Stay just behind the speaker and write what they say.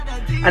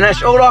and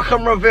that's all I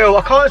can reveal.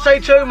 I can't say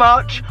too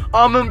much,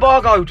 I'm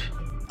embargoed.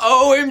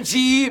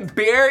 OMG,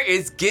 Bear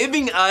is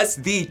giving us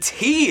the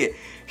tea.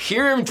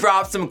 Hear him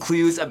drop some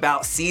clues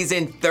about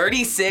season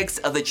 36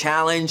 of the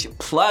challenge,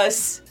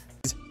 plus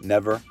he's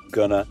never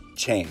gonna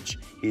change.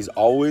 He's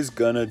always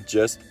gonna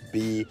just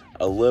be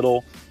a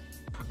little...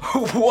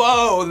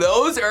 Whoa,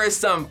 those are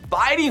some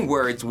fighting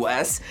words,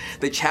 Wes.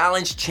 The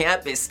challenge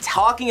champ is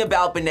talking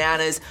about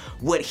bananas.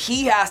 What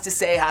he has to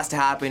say has to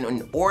happen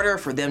in order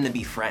for them to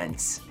be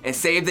friends. And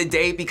save the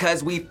date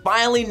because we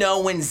finally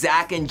know when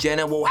Zach and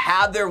Jenna will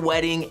have their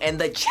wedding,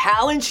 and the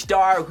challenge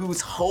star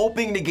who's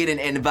hoping to get an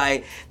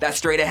invite, that's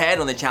straight ahead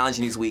on the Challenge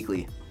News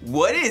Weekly.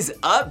 What is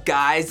up,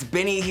 guys?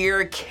 Benny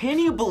here. Can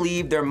you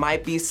believe there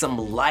might be some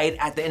light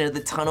at the end of the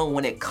tunnel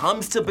when it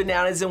comes to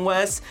Bananas and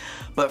Wes?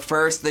 But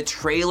first, the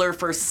trailer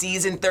for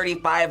season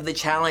 35 of the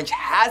challenge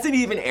hasn't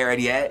even aired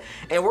yet,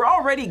 and we're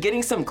already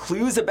getting some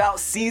clues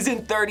about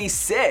season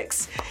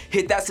 36.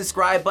 Hit that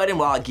subscribe button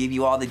while I give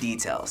you all the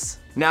details.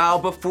 Now,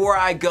 before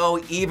I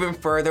go even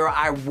further,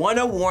 I want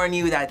to warn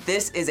you that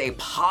this is a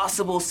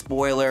possible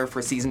spoiler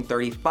for season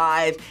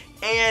 35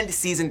 and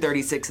season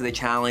 36 of the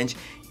challenge.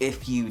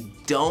 If you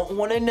don't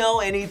want to know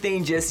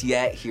anything just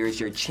yet, here's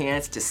your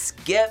chance to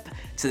skip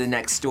to the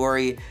next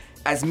story.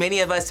 As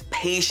many of us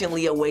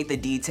patiently await the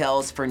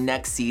details for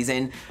next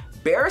season,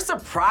 Bear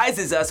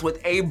surprises us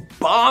with a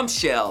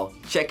bombshell.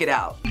 Check it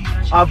out.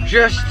 I've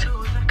just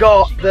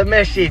got the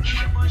message,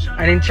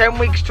 and in 10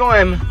 weeks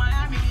time,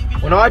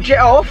 when I jet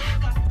off,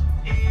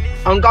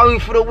 I'm going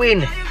for the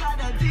win,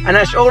 and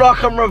that's all I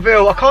can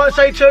reveal. I can't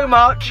say too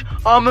much,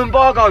 I'm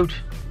embargoed.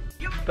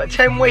 But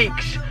 10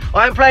 weeks,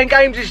 I ain't playing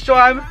games this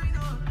time.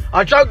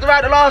 I joked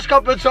about the last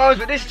couple of times,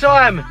 but this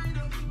time,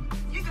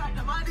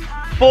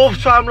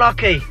 4th time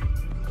lucky.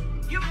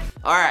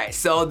 Alright,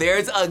 so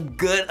there's a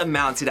good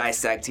amount to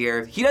dissect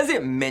here. He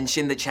doesn't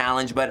mention the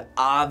challenge, but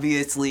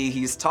obviously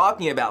he's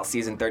talking about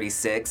season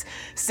 36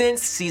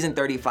 since season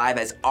 35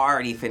 has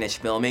already finished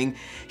filming.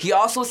 He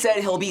also said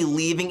he'll be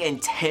leaving in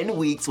 10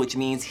 weeks, which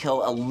means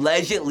he'll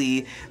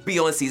allegedly be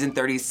on season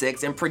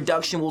 36 and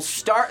production will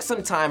start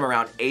sometime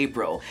around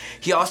April.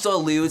 He also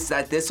alludes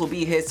that this will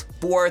be his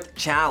 4th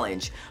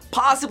challenge,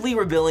 possibly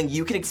revealing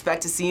you can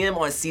expect to see him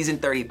on season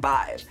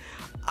 35.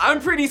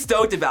 I'm pretty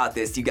stoked about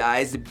this, you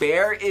guys.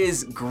 Bear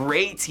is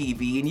great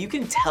TV, and you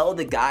can tell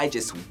the guy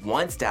just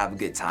wants to have a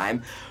good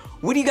time.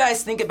 What do you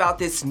guys think about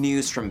this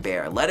news from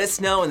Bear? Let us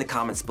know in the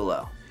comments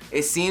below.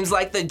 It seems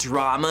like the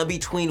drama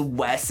between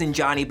Wes and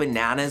Johnny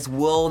Bananas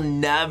will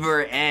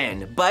never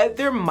end, but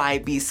there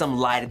might be some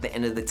light at the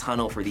end of the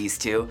tunnel for these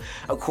two.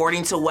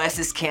 According to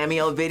Wes's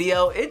cameo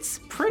video,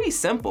 it's pretty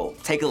simple.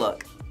 Take a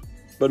look.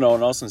 But no,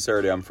 in all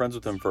sincerity, I'm friends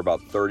with him for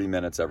about 30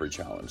 minutes every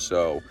challenge,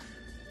 so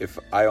if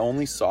I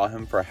only saw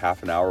him for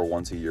half an hour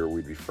once a year,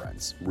 we'd be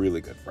friends. Really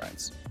good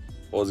friends.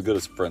 Well, as good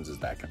as friends as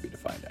that can be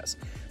defined as.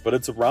 But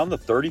it's around the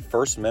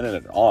 31st minute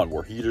and on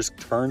where he just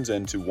turns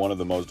into one of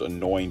the most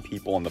annoying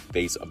people on the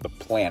face of the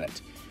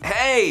planet.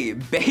 Hey,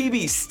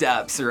 baby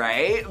steps,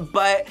 right?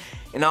 But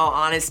in all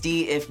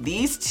honesty, if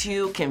these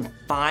two can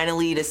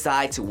finally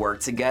decide to work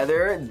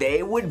together,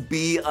 they would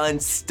be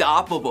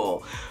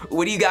unstoppable.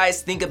 What do you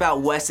guys think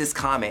about Wes's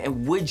comment?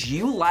 And would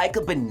you like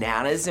a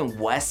Bananas and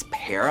Wes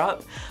pair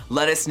up?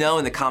 Let us know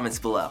in the comments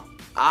below.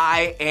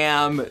 I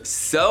am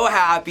so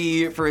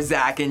happy for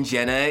Zach and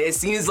Jenna. It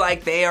seems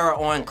like they are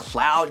on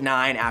cloud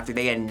 9 after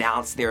they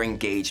announced their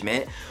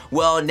engagement.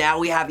 Well, now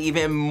we have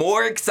even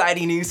more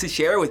exciting news to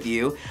share with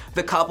you.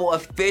 The couple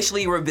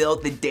officially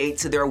revealed the date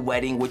to their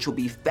wedding, which will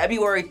be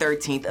February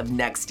 13th of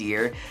next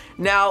year.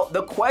 Now,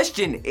 the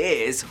question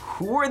is,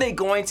 who are they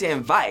going to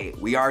invite?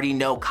 We already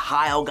know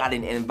Kyle got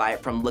an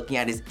invite from looking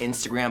at his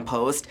Instagram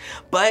post,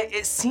 but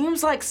it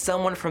seems like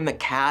someone from the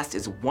cast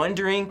is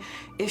wondering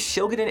if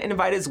she'll get an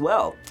invite as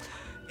well.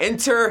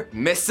 Enter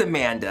Miss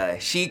Amanda.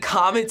 She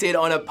commented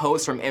on a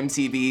post from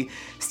MTV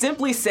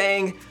simply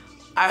saying,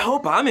 "I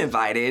hope I'm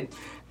invited."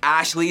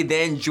 Ashley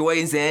then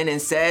joins in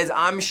and says,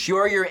 "I'm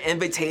sure your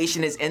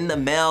invitation is in the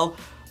mail."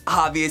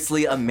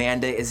 Obviously,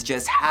 Amanda is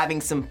just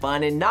having some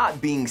fun and not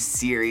being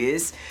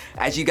serious.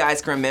 As you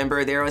guys can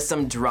remember, there was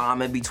some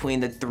drama between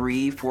the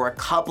three for a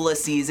couple of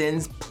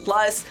seasons.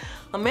 Plus,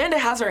 Amanda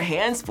has her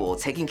hands full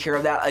taking care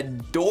of that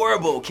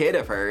adorable kid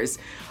of hers.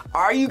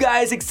 Are you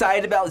guys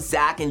excited about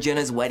Zach and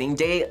Jenna's wedding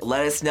date?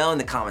 Let us know in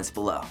the comments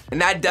below. And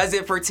that does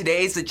it for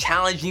today's The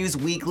Challenge News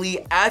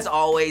Weekly. As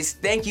always,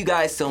 thank you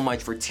guys so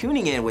much for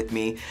tuning in with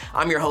me.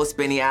 I'm your host,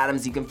 Benny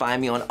Adams. You can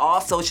find me on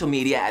all social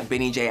media at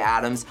Benny J.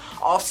 Adams.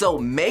 Also,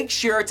 make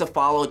sure to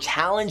follow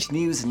Challenge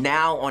News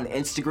Now on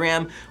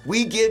Instagram.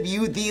 We give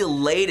you the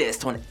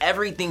latest on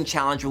everything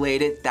challenge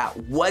related that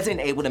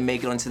wasn't able to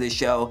make it onto the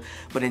show.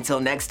 But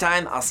until next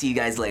time, I'll see you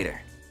guys later.